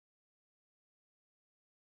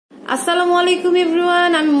আসসালামু আলাইকুম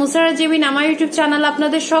এভরিওয়ান, আমি মুসারা জেবিন। আমার ইউটিউব চ্যানেল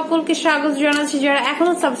আপনাদের সকলকে স্বাগত জানাচ্ছি। যারা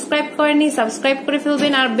এখনো সাবস্ক্রাইব করেনি সাবস্ক্রাইব করে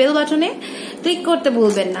ফেলবেন আর বেল বাটনে ক্লিক করতে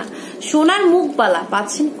ভুলবেন না। সোনার মুখবালা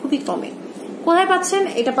পাচ্ছেন খুবই কমে। কোথায় পাচ্ছেন?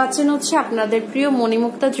 এটা পাচ্ছেন হচ্ছে আপনাদের প্রিয়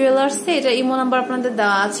মণিমুক্তা জুয়েলার্সে। এটা ইমো নাম্বার আপনাদের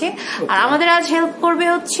দেওয়া আছে। আর আমাদের আজ হেল্প করবে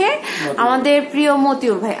হচ্ছে আমাদের প্রিয়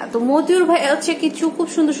মতিউর ভাইয়া। তো মতিউর ভাইয়া হচ্ছে কিছু খুব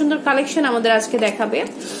সুন্দর সুন্দর কালেকশন আমাদের আজকে দেখাবে।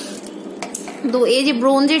 তো এই যে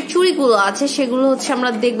ব্রোঞ্জের চুড়িগুলো আছে সেগুলো হচ্ছে আমরা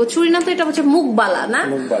দেখবো। চুড়ি না তো, এটা হচ্ছে মুখবালা না?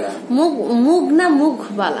 মুখ না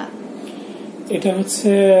মুখবালা? এটা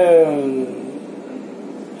হচ্ছে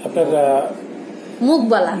আপনার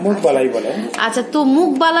মুখবালাই বলে। আচ্ছা, তো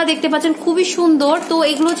মুখবালা দেখতে পাচ্ছেন খুবই সুন্দর। তো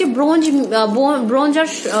এগুলো হচ্ছে ব্রোঞ্জ আর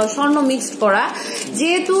স্বর্ণ মিক্সড করা,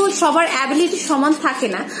 যেহেতু সবার অ্যাবিলিটি সমান থাকে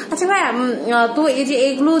না। আচ্ছা ভাই, তো এই যে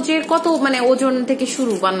এগুলো যে কত মানে ওজন থেকে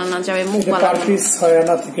শুরু বানানো যাবে মুখবালা? 6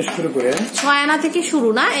 আনা থেকে শুরু করে। 6 আনা থেকে শুরু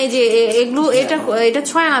না? এই যে এগুলো এটা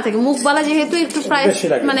 6 আনা থেকে। মুখবালা যেহেতু একটু প্রাইস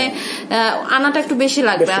মানে আনাটা একটু বেশি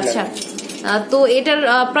লাগবে। আচ্ছা, তো এটার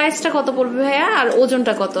প্রাইসটা কত পড়বে ভাইয়া আর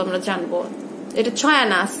ওজনটা কত আমরা জানবো? এটা 6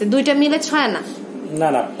 আনা আছে, দুইটা মিলে 6 আনা? না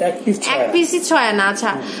না, এক পিসই 6 আনা।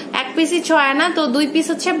 আচ্ছা, এক পিসই 6 আনা, তো 2 পিস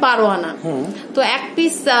হচ্ছে 12 আনা। তো এক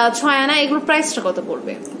পিস 6 আনা, এগুলোর প্রাইসটা কত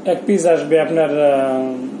পড়বে? এক পিস আসবে আপনার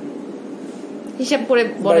হিসাব করে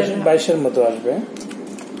বলেন। 22 এর মতো আসবে।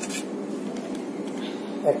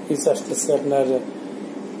 এক পিস আসতেছে আপনার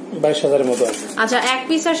 22,000 এর মতো আসবে। আচ্ছা, এক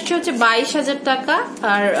পিস আসছে হচ্ছে 22,000 টাকা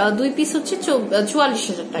আর 2 পিস হচ্ছে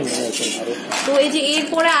 44,000 টাকা। তো এই যে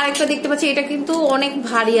এরপরে আরেকটা দেখতে পাচ্ছি, এটা কিন্তু অনেক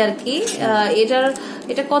ভারী আর কি।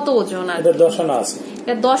 এটা কত ওজন? আর এটা 10 আনা আছে।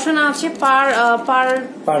 এটা 10 আনা আছে, পার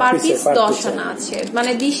পিস 10 আনা আছে,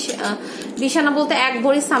 মানে 20 আনা বলতে 1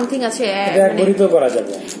 ভরি সামথিং আছে। এক ভরিতেও করা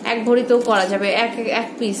যাবে, 1 ভরিতেও করা যাবে। এক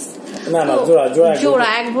পিস না না, জোড়া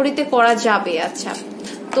 1 ভরিতে করা যাবে। আচ্ছা,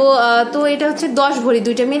 তো এটা হচ্ছে 10 ভরি,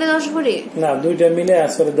 দুইটা মিলে 10 ভরি না, দুইটা মিলে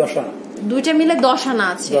আসলে 10 আনা। দুইটা মিলে 10 আনা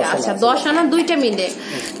আছে। আচ্ছা, 10 আনা দুইটা মিলে,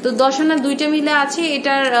 তো 10 আনা দুইটা মিলে আছে।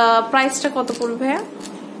 এটার প্রাইসটা কত পড়বে?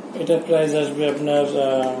 এটার প্রাইস আসবে আপনার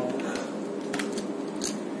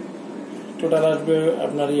টোটাল আসবে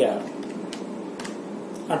আপনার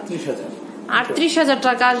 38,000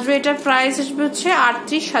 টাকা আসবে। এটার প্রাইস আসবে হচ্ছে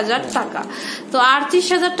 38,000 টাকা। তো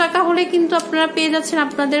 38,000 টাকা হলে কিন্তু আপনারা পেয়ে যাচ্ছেন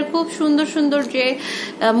আপনাদের খুব সুন্দর সুন্দর যে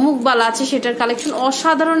মুখবালা আছে সেটার কালেকশন।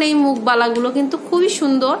 অসাধারণ এই মুখবালাগুলো কিন্তু খুবই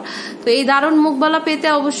সুন্দর। তো এই দারুণ মুখবালা পেতে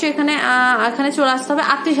অবশ্যই এখানে চলে আসতে হবে।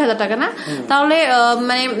 38,000 টাকা না? তাহলে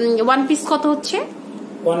মানে 1 পিস কত হচ্ছে?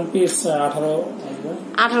 1 পিস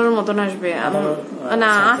 18 মতন আসবে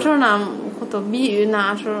না? 18 না, কত না,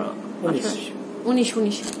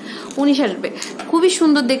 19 আসবে। খুবই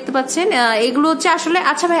সুন্দর দেখতে পাচ্ছেন এগুলো হচ্ছে আসলে।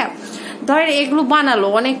 আচ্ছা ভাইয়া, ধরেন এগুলো বানালো,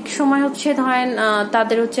 অনেক সময় হচ্ছে ধরেন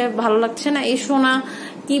তাদের হচ্ছে ভালো লাগছে না, এই সোনা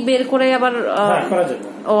কি বের করে আবার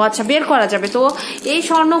ও আচ্ছা, বের করা যাবে। তো এই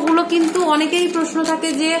স্বর্ণগুলো কিন্তু অনেকেরই প্রশ্ন থাকে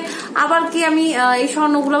যে আবার কি আমি এই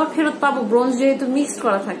স্বর্ণগুলো আবার ফেরত পাবো? ব্রোঞ্জ যেহেতু মিক্সড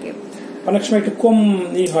করা থাকে, অনেক সময় একটু কম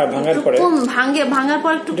হয়, ভাঙার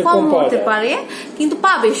পর একটু কম হতে পারে, কিন্তু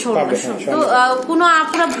পাবে স্বর্ণ। তো কোনো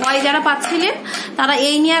আপনারা ভয় যারা পাচ্ছিলেন তারা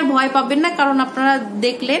এই নিয়ে আর ভয় পাবেন না, কারণ আপনারা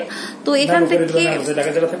দেখলেন। তো এখান থেকে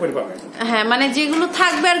হ্যাঁ, মানে যেগুলো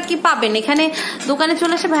থাকবে আর কি পাবেন। এখানে দোকানে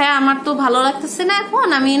চলে এসে ভাইয়া আমার তো ভালো লাগতেছে না, এখন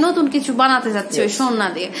আমি নতুন কিছু বানাতে যাচ্ছি ওই সোনা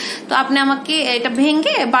দিয়ে, তো আপনি আমাকে এটা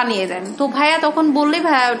ভেঙে বানিয়ে দেন। তো ভাইয়া তখন বললে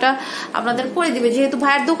ভাইয়া ওটা আপনাদের করে দিবে, যেহেতু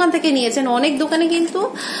ভাইয়ার দোকান থেকে নিয়েছেন। অনেক দোকানে কিন্তু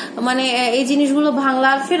মানে এই জিনিসগুলো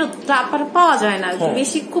ভাঙলা ফেরত পাওয়া যায় না,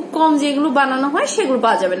 বেশি খুব কম যেগুলো বানানো হয় সেগুলো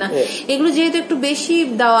পাওয়া যাবে না। এগুলো যেহেতু একটু বেশি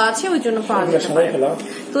দেওয়া আছে ওই জন্য পাওয়া যেতে পারে।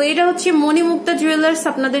 তো এটা হচ্ছে মণিমুক্তা জুয়েলার্স,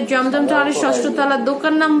 আপনাদের জমজম টাওয়ারের 6ষ্ঠ তলার,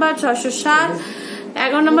 দোকান নাম্বার 607,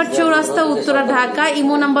 11 নম্বর চৌরাস্তা, উত্তরা, ঢাকা।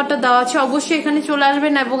 ইমো নাম্বারটা দেওয়া আছে, অবশ্যই এখানে চলে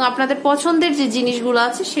আসবেন এবং আপনাদের পছন্দের যে জিনিসগুলো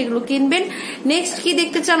আছে সেগুলো কিনবেন। নেক্সট কি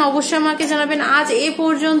দেখতে চান অবশ্যই আমাকে জানাবেন। আজ এ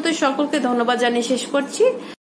পর্যন্ত, সকলকে ধন্যবাদ জানিয়ে শেষ করছি।